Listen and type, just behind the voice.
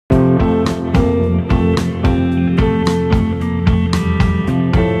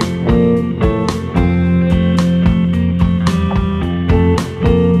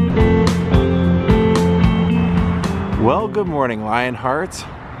Good morning, Lionhearts.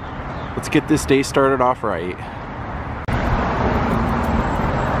 Let's get this day started off right.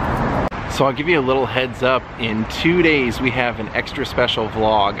 So I'll give you a little heads up. In 2 days we have an extra special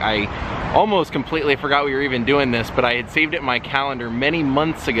vlog. I almost completely forgot we were even doing this, but I had saved it in my calendar many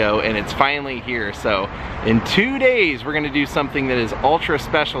months ago and it's finally here. So in 2 days we're gonna do something that is ultra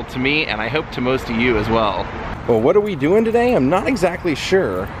special to me and I hope to most of you as well. Well, what are we doing today? I'm not exactly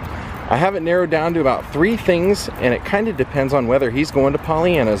sure. I have it narrowed down to about 3 things, and it kind of depends on whether he's going to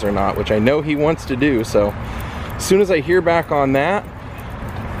Pollyanna's or not, which I know he wants to do. So as soon as I hear back on that,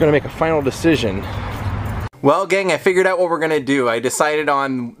 I'm gonna make a final decision. Well, gang, I figured out what we're gonna do. I decided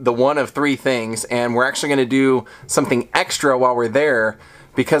on the one of 3 things, and we're actually gonna do something extra while we're there,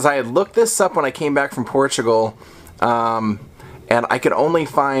 because I had looked this up when I came back from Portugal, and I could only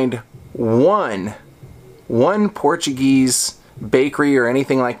find one Portuguese bakery or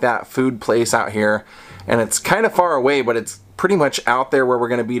anything like that, food place out here, and it's kind of far away, but it's pretty much out there where we're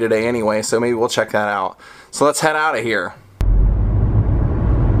going to be today anyway, so maybe we'll check that out. So let's head out of here.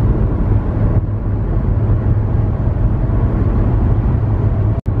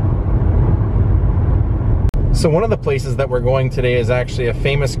 So one of the places that we're going today is actually a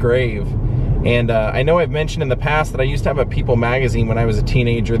famous grave. And I know I've mentioned in the past that I used to have a People magazine when I was a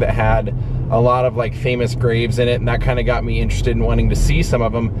teenager that had a lot of like famous graves in it, and that kind of got me interested in wanting to see some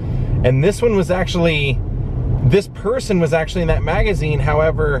of them. And this one was actually, this person was actually in that magazine.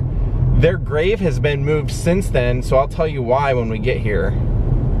 However, their grave has been moved since then, so I'll tell you why when we get here.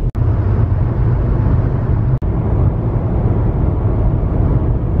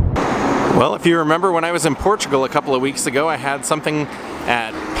 Well, if you remember when I was in Portugal a couple of weeks ago, I had something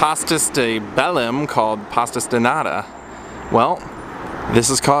at Pastas de Belém called Pastas de Nata. Well, this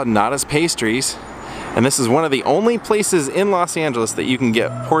is called Natas Pastries, and this is one of the only places in Los Angeles that you can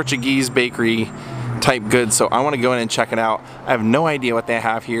get Portuguese bakery type goods, so I want to go in and check it out. I have no idea what they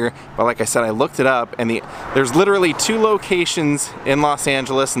have here, but like I said, I looked it up, and there's literally 2 locations in Los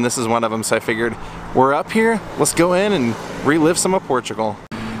Angeles, and this is one of them, so I figured we're up here, let's go in and relive some of Portugal.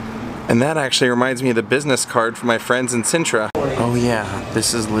 And that actually reminds me of the business card for my friends in Sintra. Oh yeah,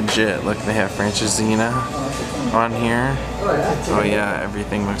 this is legit. Look, they have Francesinha on here. Oh yeah,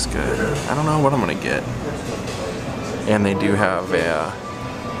 everything looks good. I don't know what I'm gonna get. And they do have a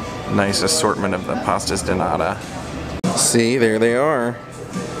nice assortment of the pastas de nata. See, there they are.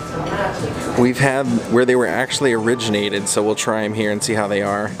 We've had where they were actually originated, so we'll try them here and see how they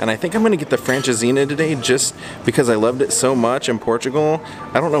are. And I think I'm gonna get the Francesinha today just because I loved it so much in Portugal.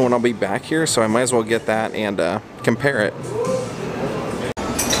 I don't know when I'll be back here, so I might as well get that and compare it.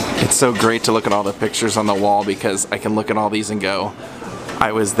 It's so great to look at all the pictures on the wall because I can look at all these and go,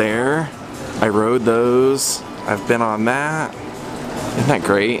 I was there, I rode those, I've been on that. Isn't that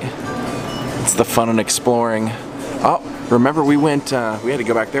great? It's the fun in exploring. Oh, remember we went, we had to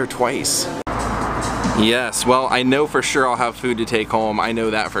go back there twice. Yes, well, I know for sure I'll have food to take home. I know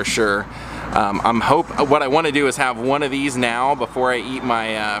that for sure. What I want to do is have one of these now before I eat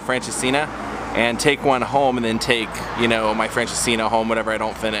my Francesinha, and take one home and then take, you know, my Francesinha home whenever I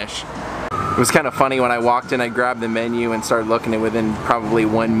don't finish. It was kind of funny when I walked in, I grabbed the menu and started looking, and within probably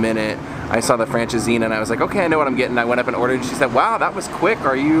 1 minute I saw the Francesinha and I was like, okay, I know what I'm getting. I went up and ordered, and she said, wow, that was quick.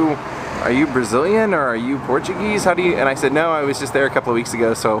 Are you Brazilian or are you Portuguese? How do you? And I said, no, I was just there a couple of weeks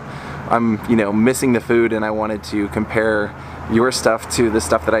ago, so I'm, you know, missing the food, and I wanted to compare your stuff to the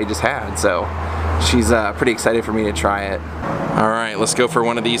stuff that I just had. So she's pretty excited for me to try it. All right, let's go for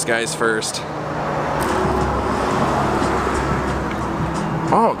one of these guys first.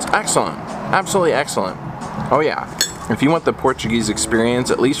 Oh, it's excellent. Absolutely excellent. Oh yeah. If you want the Portuguese experience,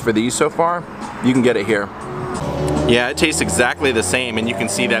 at least for these so far, you can get it here. Yeah, it tastes exactly the same, and you can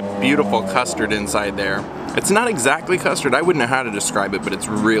see that beautiful custard inside there. It's not exactly custard, I wouldn't know how to describe it, but it's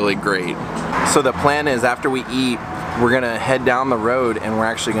really great. So the plan is after we eat, we're gonna head down the road and we're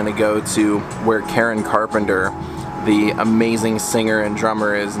actually gonna go to where Carpenter, the amazing singer and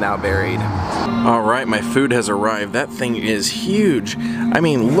drummer, is now buried. All right, my food has arrived. That thing is huge. I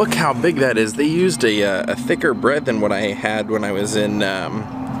mean, look how big that is. They used a thicker bread than what I had when I was in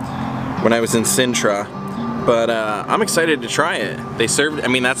Sintra. But I'm excited to try it. They served, I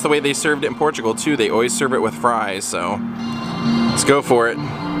mean, that's the way they served it in Portugal too. They always serve it with fries, so let's go for it.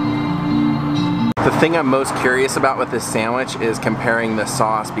 The thing I'm most curious about with this sandwich is comparing the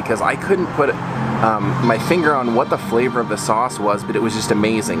sauce, because I couldn't put my finger on what the flavor of the sauce was, but it was just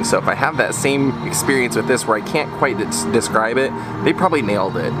amazing. So if I have that same experience with this where I can't quite describe it, they probably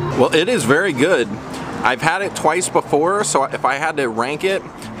nailed it. Well, it is very good. I've had it twice before, so if I had to rank it,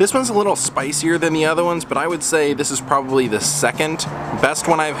 this one's a little spicier than the other ones, but I would say this is probably the second best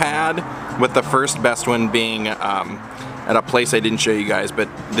one I've had, with the first best one being at a place I didn't show you guys, but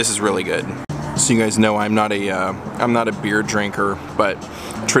this is really good. So you guys know I'm not a beer drinker, but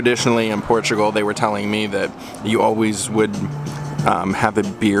traditionally in Portugal they were telling me that you always would have a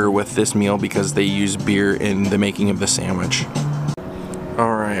beer with this meal because they use beer in the making of the sandwich.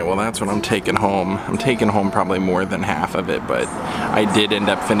 Alright, well that's what I'm taking home. I'm taking home probably more than half of it, but I did end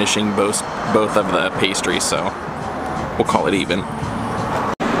up finishing both of the pastries, so we'll call it even.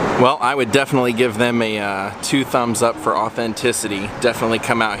 Well, I would definitely give them a 2 thumbs up for authenticity. Definitely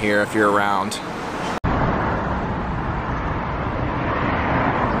come out here if you're around.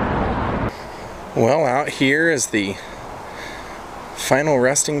 Well, out here is the final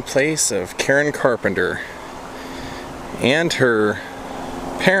resting place of Karen Carpenter and her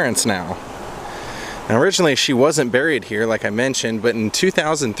parents now. Now originally she wasn't buried here like I mentioned, but in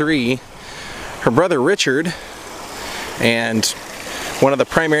 2003 her brother Richard and one of the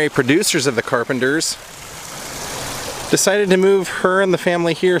primary producers of the Carpenters decided to move her and the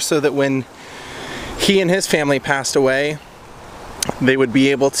family here so that when he and his family passed away they would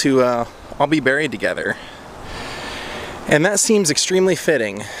be able to all be buried together. And that seems extremely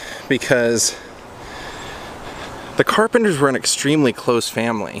fitting because the Carpenters were an extremely close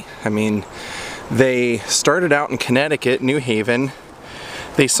family. I mean, they started out in Connecticut, New Haven.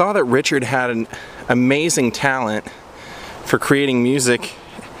 They saw that Richard had an amazing talent for creating music,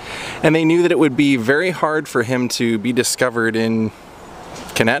 and they knew that it would be very hard for him to be discovered in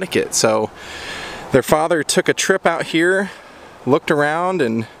Connecticut. So their father took a trip out here, looked around,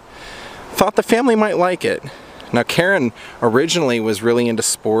 and thought the family might like it. Now Karen originally was really into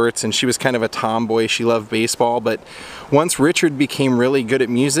sports and she was kind of a tomboy. She loved baseball, but once Richard became really good at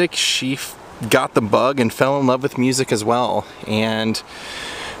music, she got the bug and fell in love with music as well. And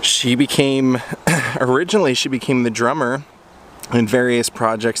she became, originally she became the drummer in various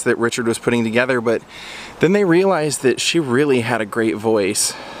projects that Richard was putting together, but then they realized that she really had a great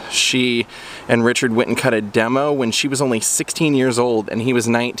voice. She and Richard went and cut a demo when she was only 16 years old and he was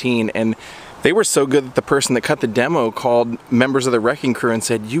 19, and they were so good that the person that cut the demo called members of the Wrecking Crew and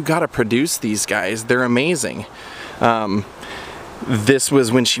said, "You gotta produce these guys, they're amazing." This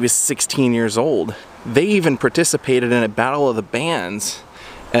was when she was 16 years old. They even participated in a battle of the bands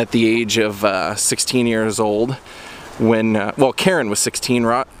at the age of 16 years old when, well, Karen was 16,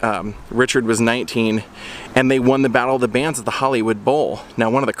 Richard was 19, and they won the Battle of the Bands at the Hollywood Bowl. Now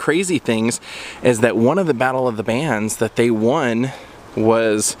one of the crazy things is that one of the Battle of the Bands that they won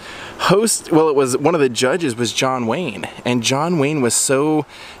was one of the judges was John Wayne, and John Wayne was so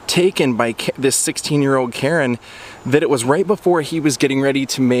taken by this 16-year-old Karen that it was right before he was getting ready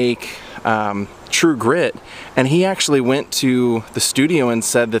to make True Grit, and he actually went to the studio and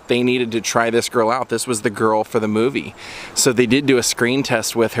said that they needed to try this girl out. This was the girl for the movie. So they did do a screen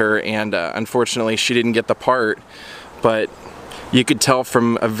test with her, and unfortunately she didn't get the part, but you could tell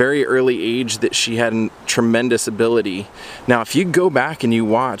from a very early age that she had a tremendous ability. Now if you go back and you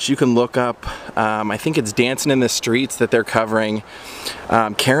watch, you can look up, I think it's Dancing in the Streets that they're covering.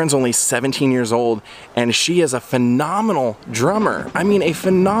 Karen's only 17 years old and she is a phenomenal drummer. I mean, a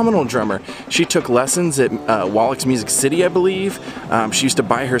phenomenal drummer. She took lessons at Wallach's Music City, I believe. She used to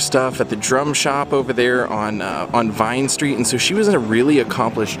buy her stuff at the drum shop over there on Vine Street, and so she was a really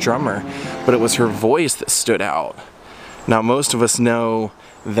accomplished drummer, but it was her voice that stood out. Now most of us know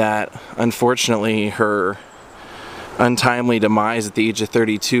that unfortunately her untimely demise at the age of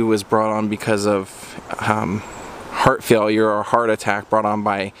 32 was brought on because of heart failure or heart attack brought on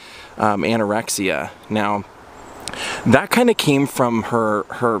by anorexia. Now that kind of came from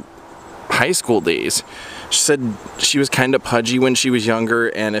her high school days. She said she was kind of pudgy when she was younger,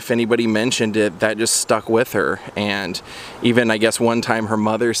 and if anybody mentioned it, that just stuck with her. And even I guess one time her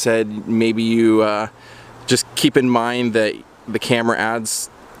mother said, maybe you just keep in mind that the camera adds,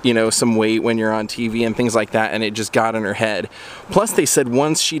 you know, some weight when you're on TV and things like that, and it just got in her head. Plus they said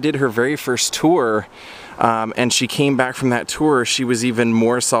once she did her very first tour and she came back from that tour, she was even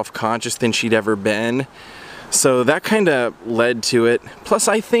more self-conscious than she'd ever been. So that kind of led to it. Plus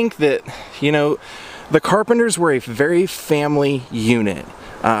I think that, you know, the Carpenters were a very family unit.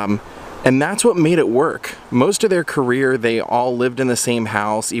 And that's what made it work. Most of their career, they all lived in the same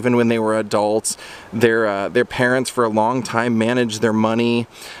house, even when they were adults. Their parents for a long time managed their money,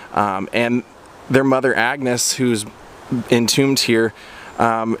 and their mother Agnes, who's entombed here,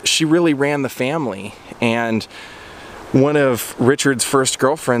 she really ran the family. And One of Richard's first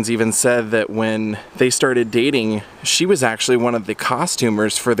girlfriends even said that when they started dating, she was actually one of the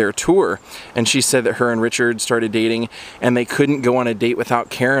costumers for their tour. And she said that her and Richard started dating and they couldn't go on a date without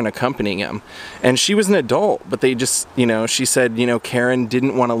Karen accompanying him. And she was an adult, but they just, you know, she said, you know, Karen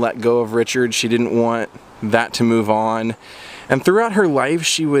didn't want to let go of Richard. She didn't want that to move on. And throughout her life,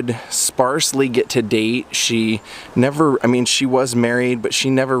 she would sparsely get to date. She never, I mean, she was married, but she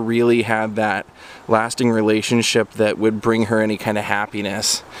never really had that lasting relationship that would bring her any kind of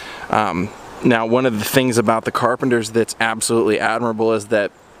happiness. Now, one of the things about the Carpenters that's absolutely admirable is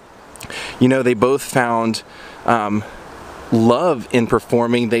that, you know, they both found love in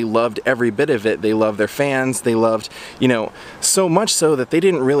performing. They loved every bit of it. They loved their fans. They loved, you know, so much so that they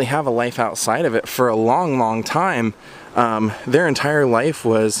didn't really have a life outside of it for a long, long time. Their entire life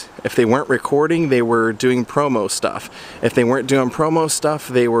was, if they weren't recording, they were doing promo stuff. If they weren't doing promo stuff,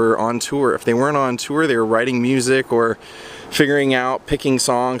 they were on tour. If they weren't on tour, they were writing music or figuring out, picking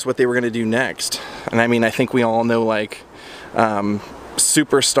songs, what they were going to do next. And I mean, I think we all know, like,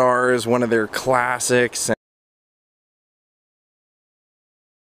 Superstar is one of their classics.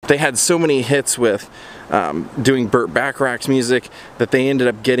 They had so many hits with doing Burt Bacharach's music that they ended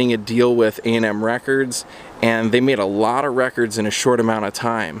up getting a deal with A&M Records, and they made a lot of records in a short amount of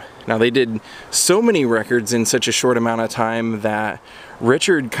time. Now, they did so many records in such a short amount of time that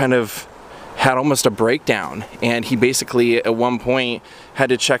Richard kind of had almost a breakdown, and he basically at one point had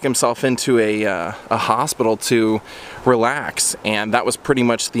to check himself into a hospital to relax, and that was pretty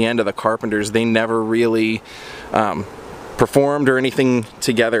much the end of the Carpenters. They never really performed or anything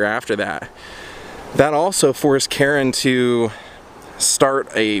together after that. That also forced Karen to start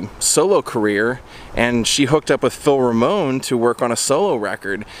a solo career, and she hooked up with Phil Ramone to work on a solo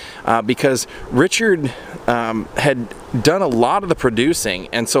record because Richard had done a lot of the producing,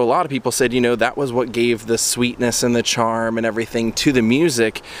 and so a lot of people said, you know, that was what gave the sweetness and the charm and everything to the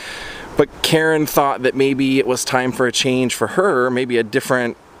music. But Karen thought that maybe it was time for a change for her, maybe a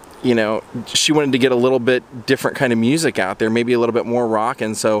different, you know, she wanted to get a little bit different kind of music out there, maybe a little bit more rock,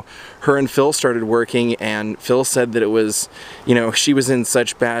 and so her and Phil started working, and Phil said that it was, you know, she was in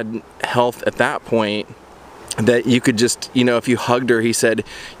such bad health at that point that you could just, you know, if you hugged her, he said,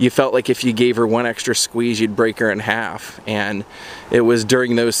 you felt like if you gave her one extra squeeze, you'd break her in half. And it was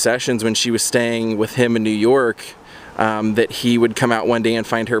during those sessions when she was staying with him in New York that he would come out one day and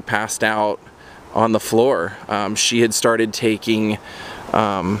find her passed out on the floor. She had started taking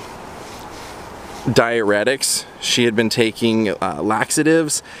diuretics. She had been taking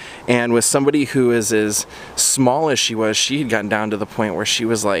laxatives, and with somebody who is as small as she was, she had gotten down to the point where she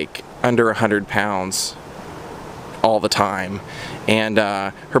was like under 100 pounds all the time, and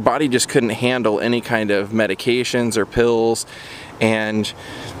her body just couldn't handle any kind of medications or pills, and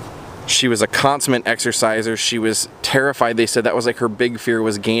she was a consummate exerciser. She was terrified. They said that was like her big fear,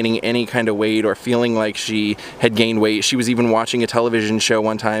 was gaining any kind of weight or feeling like she had gained weight. She was even watching a television show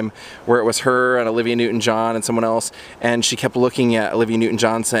one time where it was her and Olivia Newton-John and someone else, and she kept looking at Olivia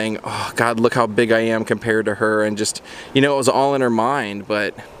Newton-John saying, oh God, look how big I am compared to her, and just, you know, it was all in her mind.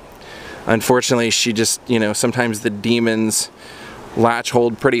 But unfortunately, she just, you know, sometimes the demons latch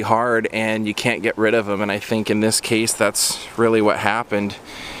hold pretty hard and you can't get rid of them, and I think in this case that's really what happened.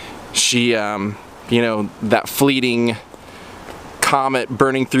 She, you know, that fleeting comet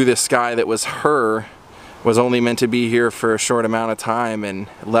burning through the sky that was her was only meant to be here for a short amount of time, and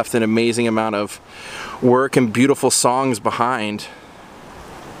left an amazing amount of work and beautiful songs behind.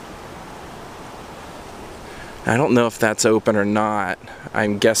 I don't know if that's open or not.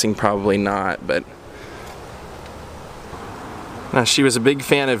 I'm guessing probably not, but now, she was a big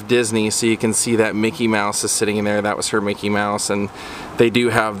fan of Disney, so you can see that Mickey Mouse is sitting in there. That was her Mickey Mouse, and they do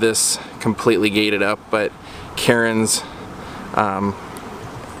have this completely gated up, but Karen's, her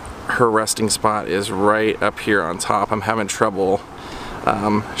resting spot is right up here on top. I'm having trouble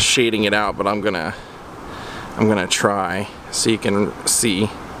shading it out, but I'm gonna try so you can see.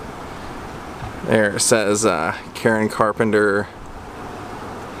 There it says Karen Carpenter.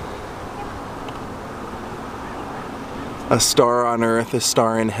 A star on earth, a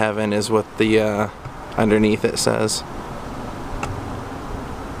star in heaven is what the underneath it says.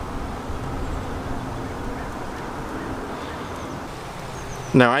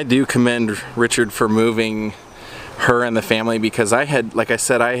 Now, I do commend Richard for moving her and the family, because I had, like I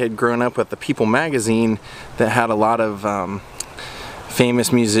said, I had grown up with the People magazine that had a lot of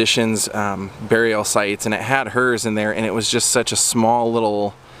famous musicians' burial sites, and it had hers in there, and it was just such a small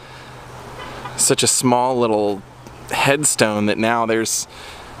little headstone that now there's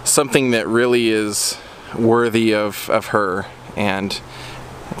something that really is worthy of her, and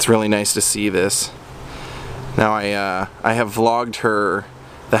it's really nice to see this. Now I have vlogged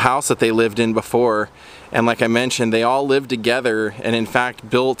the house that they lived in before, and like I mentioned, they all lived together, and in fact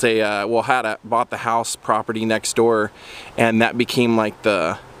built bought the house property next door, and that became like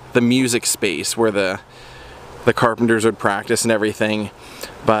the music space where the carpenters would practice and everything.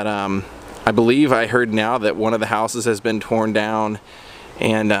 But I believe I heard now that one of the houses has been torn down,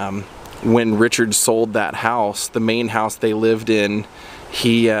 and when Richard sold that house, the main house they lived in,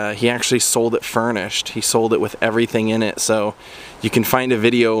 he actually sold it furnished. He sold it with everything in it. So you can find a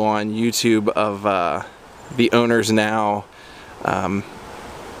video on YouTube of the owners now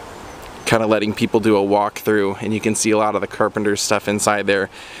kind of letting people do a walkthrough, and you can see a lot of the carpenter's stuff inside there.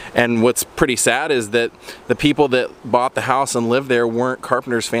 And what's pretty sad is that the people that bought the house and lived there weren't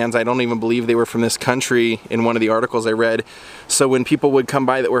Carpenters fans. I don't even believe they were from this country in one of the articles I read. So when people would come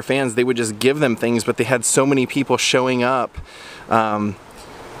by that were fans, they would just give them things, but they had so many people showing up and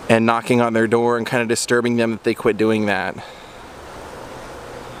knocking on their door and kind of disturbing them that they quit doing that.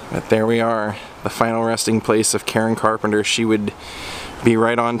 But there we are, the final resting place of Karen Carpenter. She would be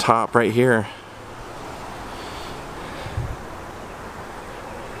right on top right here.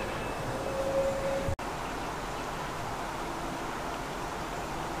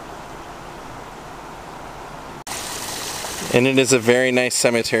 And it is a very nice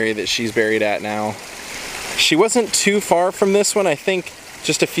cemetery that she's buried at now. She wasn't too far from this one, I think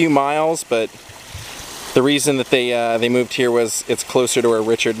just a few miles, but the reason that they moved here was it's closer to where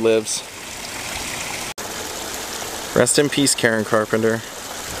Richard lives. Rest in peace, Karen Carpenter.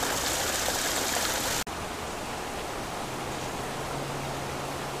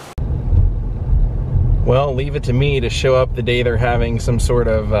 Well, leave it to me to show up the day they're having some sort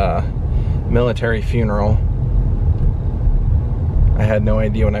of military funeral. I had no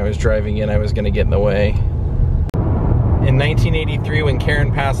idea when I was driving in I was going to get in the way. In 1983, when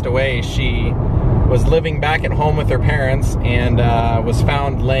Karen passed away, she was living back at home with her parents and was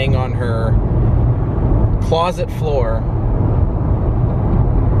found laying on her closet floor.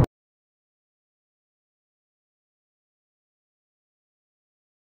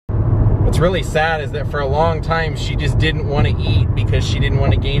 What's really sad is that for a long time she just didn't want to eat because she didn't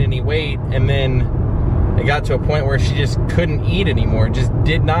want to gain any weight, and then it got to a point where she just couldn't eat anymore, just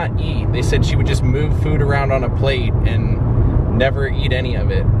did not eat. They said she would just move food around on a plate and never eat any of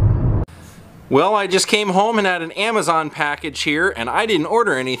it. Well, I just came home and had an Amazon package here, and I didn't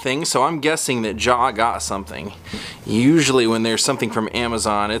order anything, so I'm guessing that Jaw got something. Usually when there's something from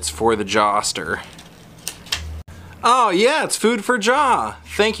Amazon, it's for the Jawster. Oh yeah, it's food for Jaw.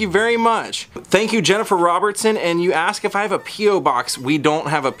 Thank you very much. Thank you, Jennifer Robertson, and you ask if I have a P.O. box. We don't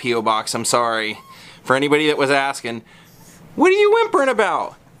have a P.O. box, I'm sorry. For anybody that was asking, what are you whimpering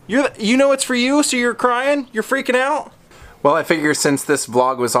about? You know it's for you, so you're crying? You're freaking out? Well, I figure since this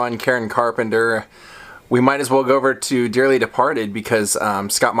vlog was on Karen Carpenter, we might as well go over to Dearly Departed, because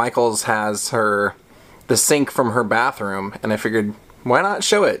Scott Michaels has the sink from her bathroom, and I figured, why not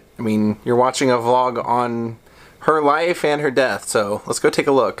show it? I mean, you're watching a vlog on her life and her death, so let's go take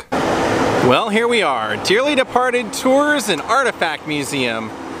a look. Well, here we are, Dearly Departed Tours and Artifact Museum.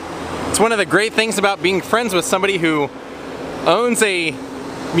 It's one of the great things about being friends with somebody who owns a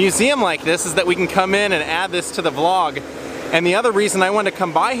museum like this is that we can come in and add this to the vlog. And the other reason I wanted to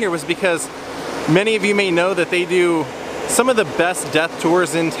come by here was because many of you may know that they do some of the best death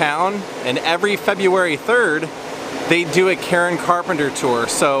tours in town, and every February 3rd they do a Karen Carpenter tour.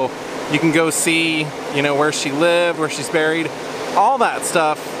 So you can go see, you know, where she lived, where she's buried, all that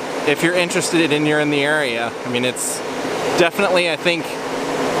stuff if you're interested and you're in the area. I mean, it's definitely, I think,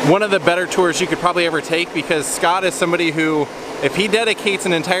 one of the better tours you could probably ever take, because Scott is somebody who, if he dedicates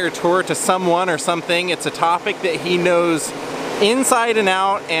an entire tour to someone or something, it's a topic that he knows inside and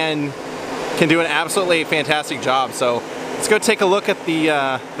out and can do an absolutely fantastic job. So let's go take a look at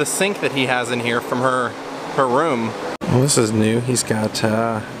the sink that he has in here from her room. Well, this is new. He's got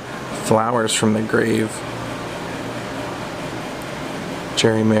flowers from the grave.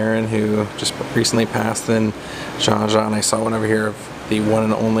 Jerry Marin, who just recently passed, then Jean Jean. I saw one over here of the one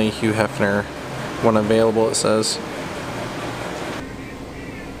and only Hugh Hefner, one available, it says.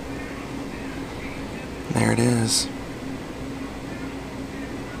 There it is.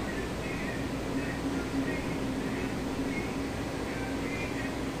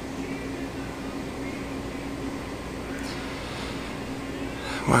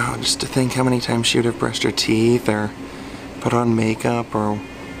 Wow, just to think how many times she would have brushed her teeth or put on makeup or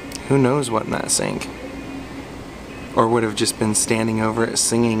who knows what in that sink. Or would have just been standing over it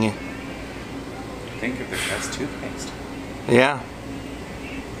singing. Think of the best toothpaste. Yeah.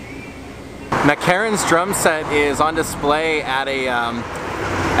 Now Karen's drum set is on display at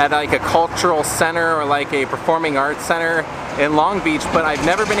at like a cultural center or like a performing arts center in Long Beach, but I've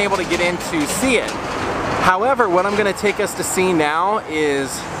never been able to get in to see it. However, what I'm going to take us to see now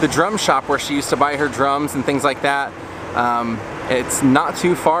is the drum shop where she used to buy her drums and things like that. It's not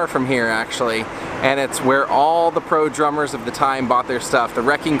too far from here actually, and it's where all the pro drummers of the time bought their stuff. The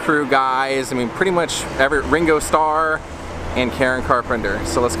Wrecking Crew guys, I mean pretty much Ringo Starr and Karen Carpenter.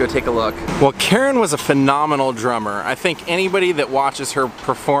 So let's go take a look. Well, Karen was a phenomenal drummer. I think anybody that watches her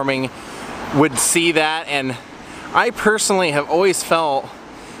performing would see that, and I personally have always felt,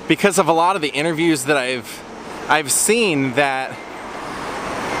 because of a lot of the interviews that I've seen, that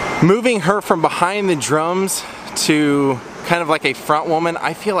moving her from behind the drums to kind of like a front woman,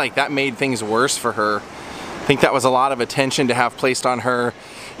 I feel like that made things worse for her. I think that was a lot of attention to have placed on her,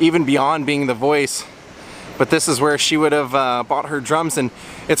 even beyond being the voice. But this is where she would have bought her drums, and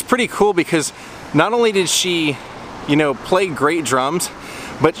it's pretty cool because not only did she, you know, play great drums,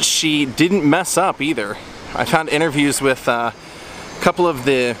 but she didn't mess up either. I found interviews with couple of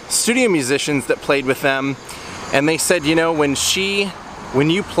the studio musicians that played with them, and they said, you know, when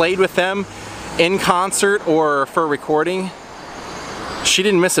you played with them in concert or for recording, she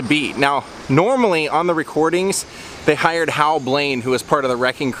didn't miss a beat. Now, normally on the recordings, they hired Hal Blaine, who was part of the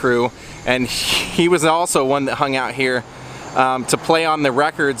Wrecking Crew, and he was also one that hung out here to play on the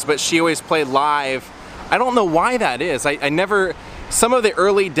records, but she always played live. I don't know why that is. I never, some of the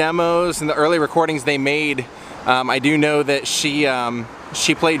early demos and the early recordings they made, I do know that she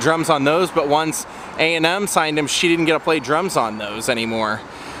played drums on those, but once A&M signed him, she didn't get to play drums on those anymore.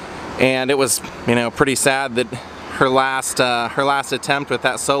 And it was, you know, pretty sad that her last attempt with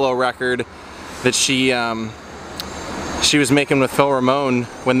that solo record that she was making with Phil Ramone,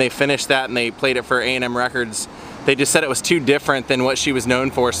 when they finished that and they played it for A&M Records, they just said it was too different than what she was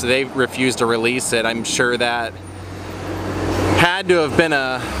known for, so they refused to release it. I'm sure that had to have been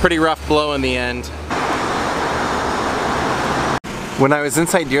a pretty rough blow in the end. When I was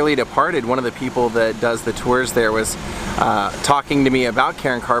inside Dearly Departed, one of the people that does the tours there was talking to me about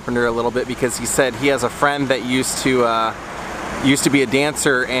Karen Carpenter a little bit, because he said he has a friend that used to be a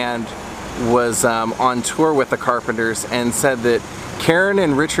dancer and was on tour with the Carpenters, and said that Karen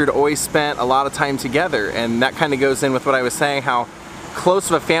and Richard always spent a lot of time together, and that kind of goes in with what I was saying, how close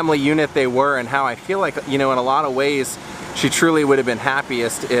of a family unit they were, and how I feel like, you know, in a lot of ways she truly would have been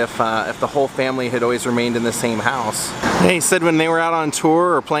happiest if the whole family had always remained in the same house. He said when they were out on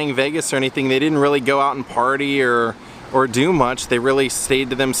tour or playing Vegas or anything, they didn't really go out and party or do much. They really stayed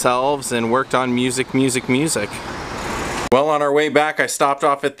to themselves and worked on music. Well, on our way back, I stopped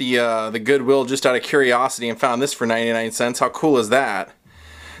off at the Goodwill just out of curiosity and found this for 99 cents. How cool is that?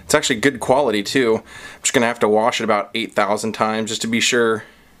 It's actually good quality too. I'm just gonna have to wash it about 8,000 times just to be sure.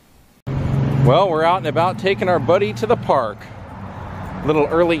 Well, we're out and about taking our buddy to the park. A little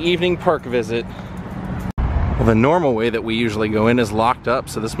early evening park visit. Well, the normal way that we usually go in is locked up,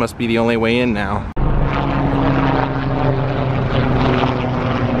 so this must be the only way in now.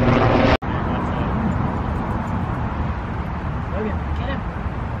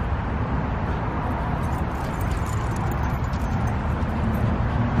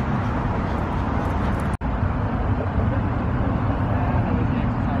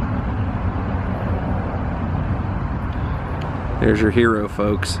 There's your hero,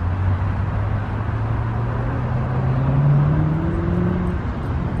 folks.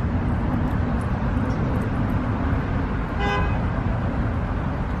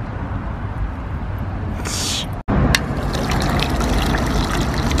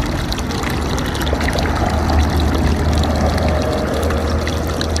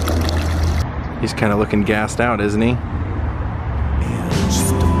 He's kind of looking gassed out, isn't he?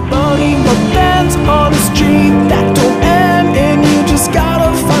 On the street that don't end, and you just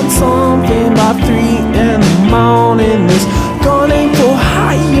gotta find something by 3 in the morning.